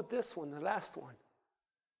close with this one, the last one.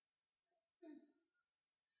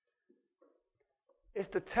 It's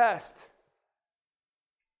the test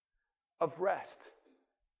of rest.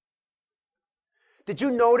 Did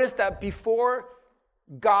you notice that before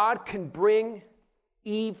God can bring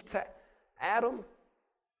Eve to Adam,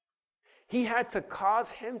 He had to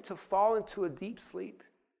cause him to fall into a deep sleep?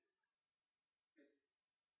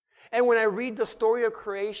 And when I read the story of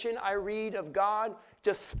creation, I read of God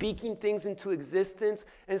just speaking things into existence.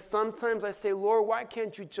 And sometimes I say, Lord, why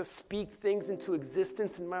can't you just speak things into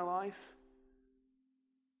existence in my life?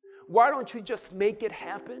 Why don't you just make it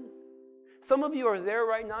happen? Some of you are there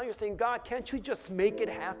right now. You're saying, God, can't you just make it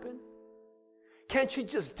happen? Can't you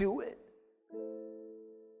just do it?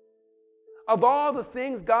 Of all the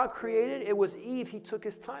things God created, it was Eve He took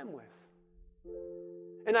His time with.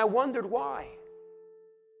 And I wondered why.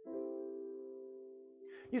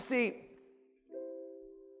 You see,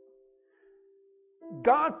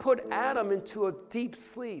 God put Adam into a deep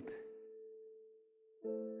sleep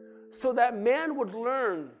so that man would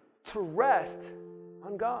learn to rest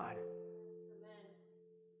on God.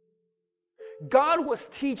 God was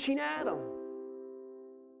teaching Adam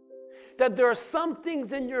that there are some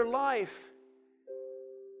things in your life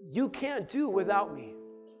you can't do without me.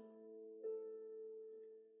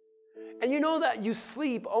 And you know that you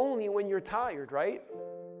sleep only when you're tired, right?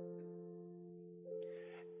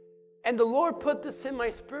 And the Lord put this in my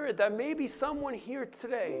spirit that maybe someone here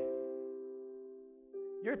today,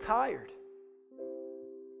 you're tired.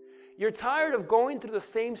 You're tired of going through the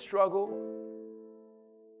same struggle.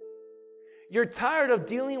 You're tired of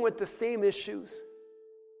dealing with the same issues.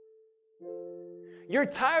 You're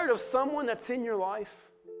tired of someone that's in your life.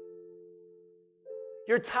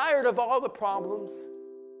 You're tired of all the problems.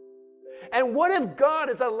 And what if God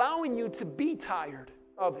is allowing you to be tired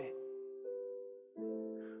of it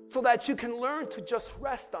so that you can learn to just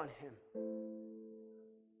rest on Him?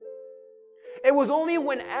 It was only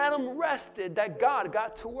when Adam rested that God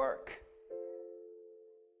got to work.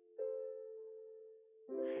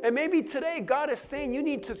 And maybe today God is saying you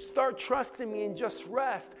need to start trusting me and just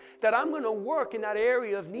rest, that I'm going to work in that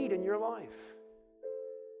area of need in your life.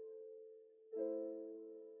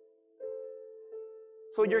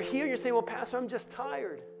 So you're here, you're saying, well, Pastor, I'm just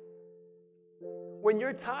tired. When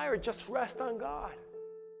you're tired, just rest on God.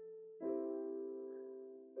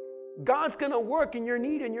 God's going to work in your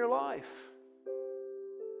need in your life.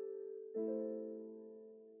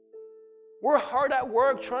 We're hard at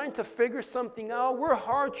work trying to figure something out. We're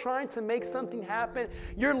hard trying to make something happen.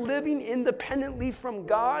 You're living independently from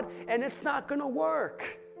God, and it's not going to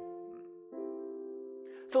work.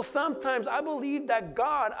 So sometimes I believe that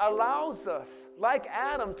God allows us, like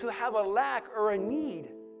Adam, to have a lack or a need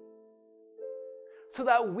so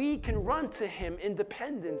that we can run to Him in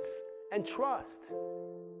dependence and trust.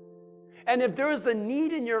 And if there is a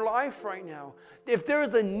need in your life right now, if there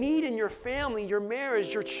is a need in your family, your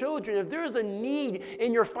marriage, your children, if there is a need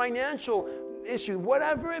in your financial issue,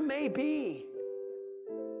 whatever it may be,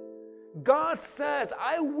 God says,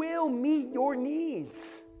 I will meet your needs.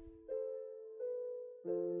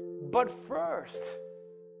 But first,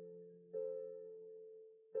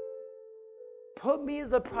 put me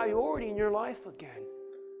as a priority in your life again.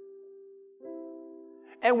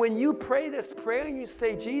 And when you pray this prayer and you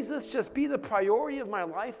say, Jesus, just be the priority of my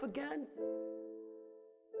life again,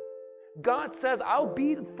 God says, I'll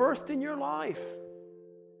be first in your life.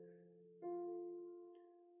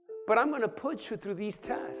 But I'm going to put you through these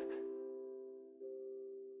tests.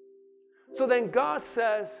 So then God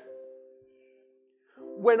says,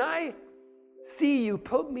 when I see you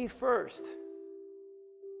put me first,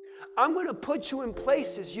 I'm going to put you in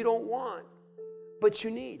places you don't want, but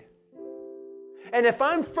you need. And if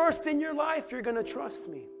I'm first in your life, you're going to trust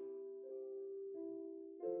me.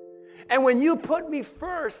 And when you put me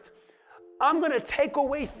first, I'm going to take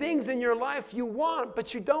away things in your life you want,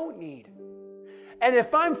 but you don't need. And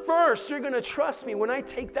if I'm first, you're going to trust me when I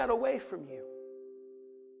take that away from you.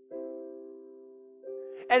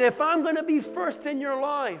 And if I'm going to be first in your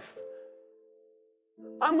life,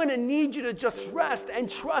 I'm going to need you to just rest and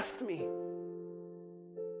trust me.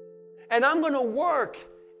 And I'm going to work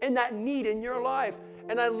in that need in your life.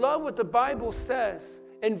 And I love what the Bible says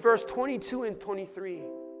in verse 22 and 23.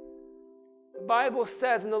 The Bible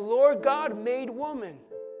says, and the Lord God made woman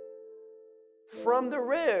from the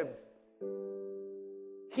rib.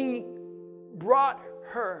 He brought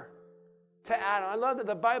her to Adam. I love that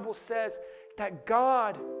the Bible says that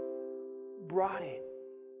God brought it.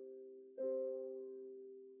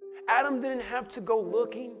 Adam didn't have to go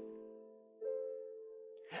looking.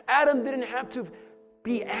 Adam didn't have to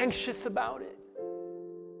be anxious about it.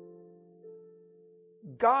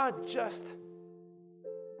 God just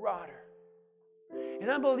brought her.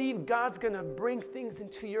 And I believe God's going to bring things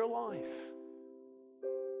into your life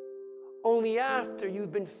only after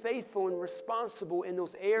you've been faithful and responsible in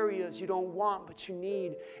those areas you don't want but you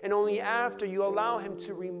need. And only after you allow Him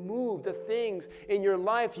to remove the things in your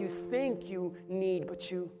life you think you need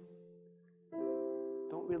but you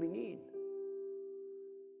don't really need.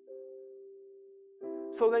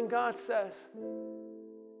 So then God says,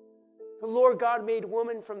 the Lord God made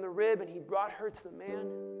woman from the rib and He brought her to the man.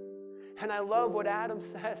 And I love what Adam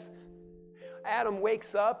says. Adam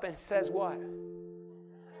wakes up and says what?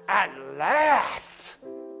 At last.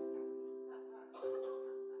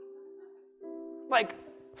 Like,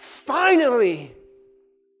 finally.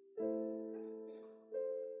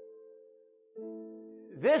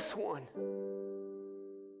 This one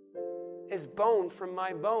is bone from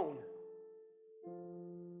my bone.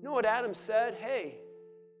 You know what Adam said? Hey,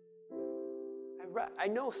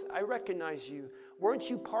 I recognize you. Weren't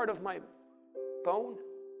you part of my bone?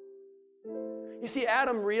 You see,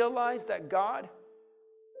 Adam realized that God,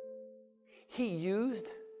 He used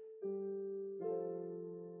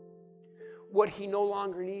what he no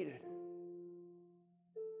longer needed.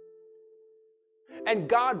 And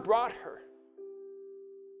God brought her.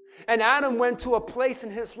 And Adam went to a place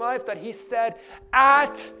in his life that he said,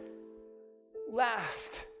 at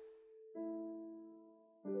last.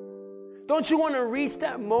 Don't you want to reach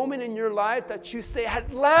that moment in your life that you say,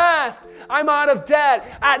 at last, I'm out of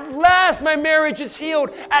debt. At last, my marriage is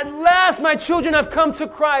healed. At last, my children have come to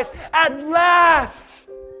Christ. At last.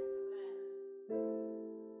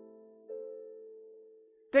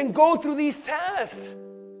 Then go through these tests.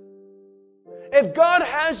 If God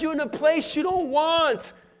has you in a place you don't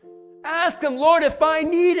want, ask Him, Lord, if I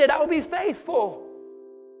need it, I'll be faithful.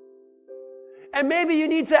 And maybe you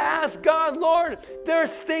need to ask God, Lord, there's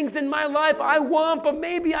things in my life I want, but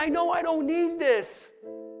maybe I know I don't need this.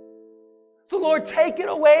 So Lord, take it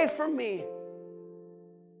away from me.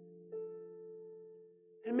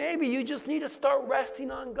 And maybe you just need to start resting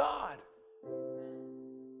on God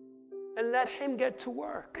and let Him get to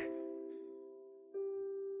work.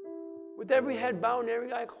 With every head bowed and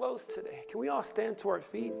every eye closed today, can we all stand to our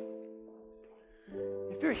feet?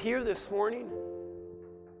 If you're here this morning,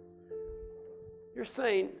 you're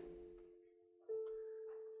saying,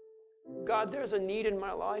 God, there's a need in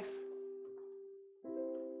my life.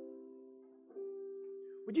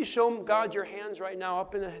 Would you show God your hands right now,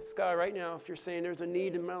 up in the sky right now, if you're saying there's a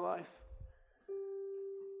need in my life?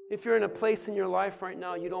 If you're in a place in your life right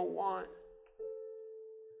now you don't want,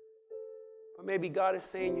 but maybe God is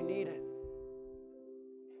saying you need it.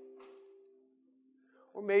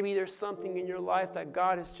 Or maybe there's something in your life that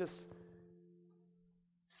God is just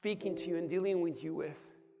speaking to you and dealing with you with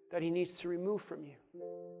that He needs to remove from you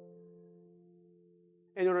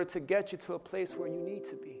in order to get you to a place where you need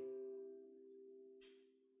to be.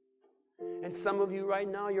 And some of you right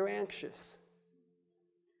now, you're anxious.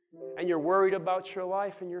 And you're worried about your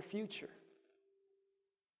life and your future.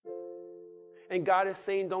 And God is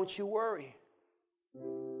saying, don't you worry.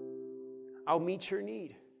 I'll meet your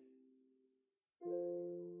need.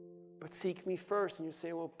 But seek me first. And you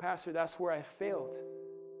say, well, Pastor, that's where I failed.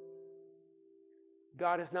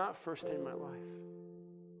 God is not first in my life.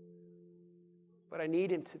 But I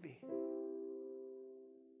need Him to be.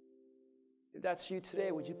 If that's you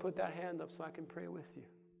today, would you put that hand up so I can pray with you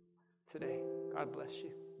today? God bless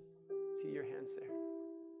you. See your hands there.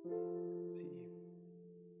 See you.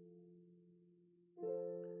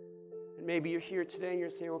 And maybe you're here today and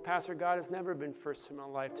you're saying, well, Pastor, God has never been first in my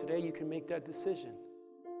life. Today you can make that decision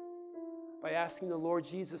by asking the Lord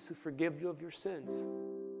Jesus to forgive you of your sins,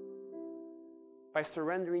 by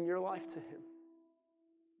surrendering your life to Him.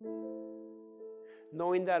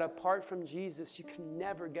 Knowing that apart from Jesus, you can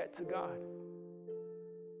never get to God.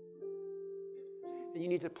 And you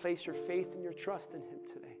need to place your faith and your trust in Him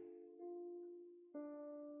today.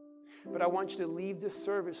 But I want you to leave this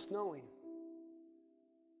service knowing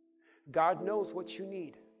God knows what you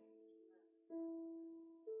need.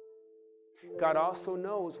 God also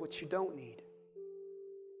knows what you don't need.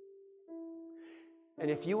 And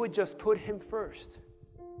if you would just put Him first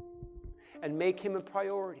and make Him a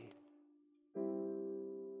priority,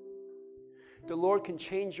 the Lord can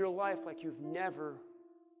change your life like you've never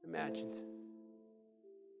imagined.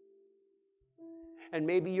 And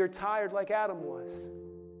maybe you're tired like Adam was.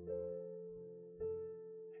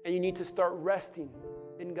 And you need to start resting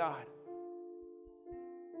in God.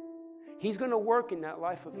 He's going to work in that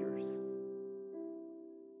life of yours.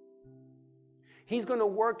 He's going to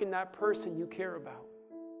work in that person you care about.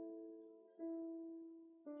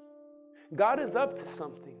 God is up to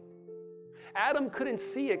something. Adam couldn't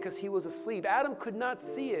see it because he was asleep. Adam could not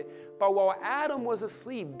see it. But while Adam was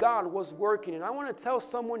asleep, God was working. And I want to tell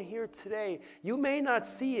someone here today, you may not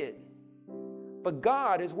see it, but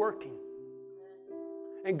God is working.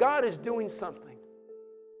 And God is doing something.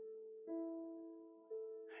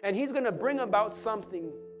 And He's going to bring about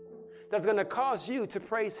something that's going to cause you to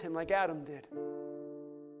praise Him like Adam did.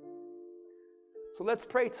 So let's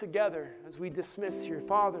pray together as we dismiss here.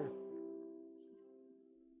 Father,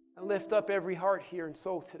 I lift up every heart here and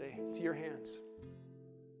soul today to your hands.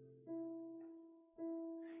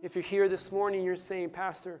 If you're here this morning, you're saying,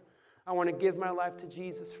 Pastor, I want to give my life to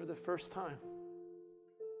Jesus for the first time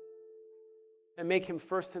and make Him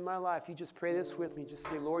first in my life. You just pray this with me. Just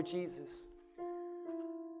say, Lord Jesus,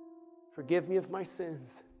 forgive me of my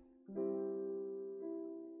sins.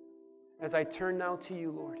 As I turn now to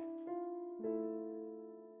you, Lord,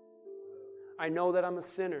 I know that I'm a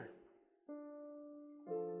sinner.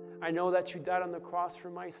 I know that you died on the cross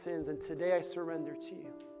for my sins, and today I surrender to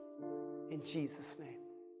you. In Jesus' name.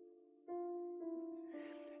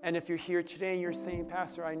 And if you're here today and you're saying,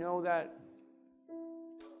 Pastor, I know that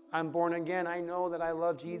I'm born again. I know that I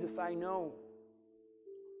love Jesus. I know.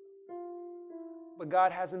 But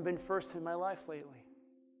God hasn't been first in my life lately.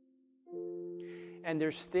 And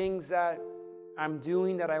there's things that I'm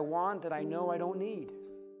doing that I want that I know I don't need.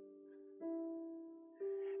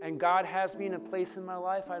 And God has me in a place in my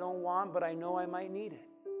life I don't want, but I know I might need it.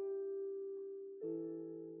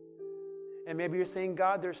 And maybe you're saying,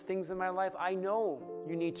 God, there's things in my life I know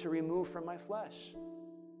you need to remove from my flesh.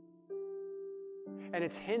 And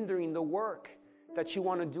it's hindering the work that you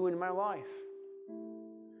want to do in my life.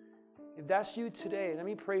 If that's you today, let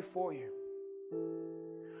me pray for you.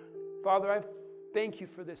 Father, I thank you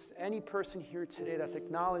for this. Any person here today that's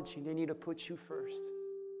acknowledging they need to put you first.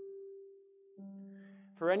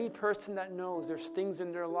 For any person that knows there's things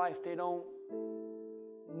in their life they don't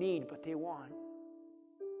need, but they want.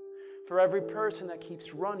 For every person that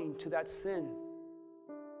keeps running to that sin.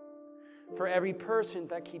 For every person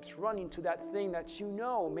that keeps running to that thing that you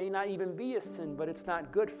know may not even be a sin, but it's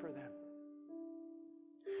not good for them.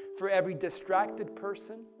 For every distracted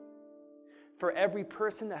person. For every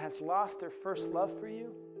person that has lost their first love for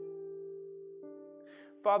you.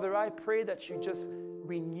 Father, I pray that you just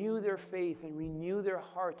renew their faith and renew their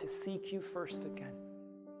heart to seek you first again.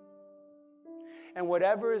 And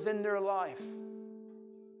whatever is in their life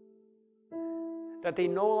that they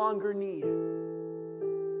no longer need.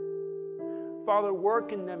 Father,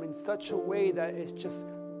 work in them in such a way that it's just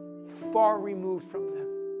far removed from them.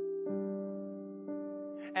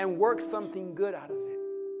 And work something good out of it.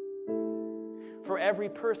 For every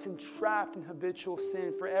person trapped in habitual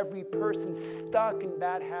sin, for every person stuck in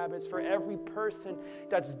bad habits, for every person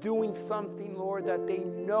that's doing something, Lord, that they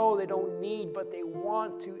know they don't need, but they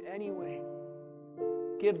want to anyway.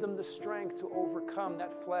 Give them the strength to overcome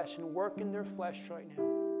that flesh and work in their flesh right now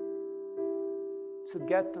to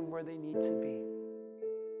get them where they need to be.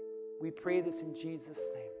 We pray this in Jesus'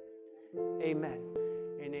 name. Amen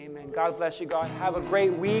and amen. God bless you, God. Have a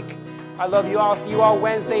great week. I love you all. See you all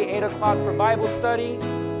Wednesday, 8 o'clock for Bible study.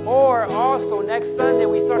 Or also next Sunday,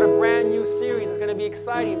 we start a brand new series. It's going to be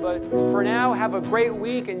exciting. But for now, have a great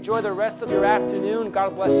week. Enjoy the rest of your afternoon.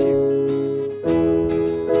 God bless you.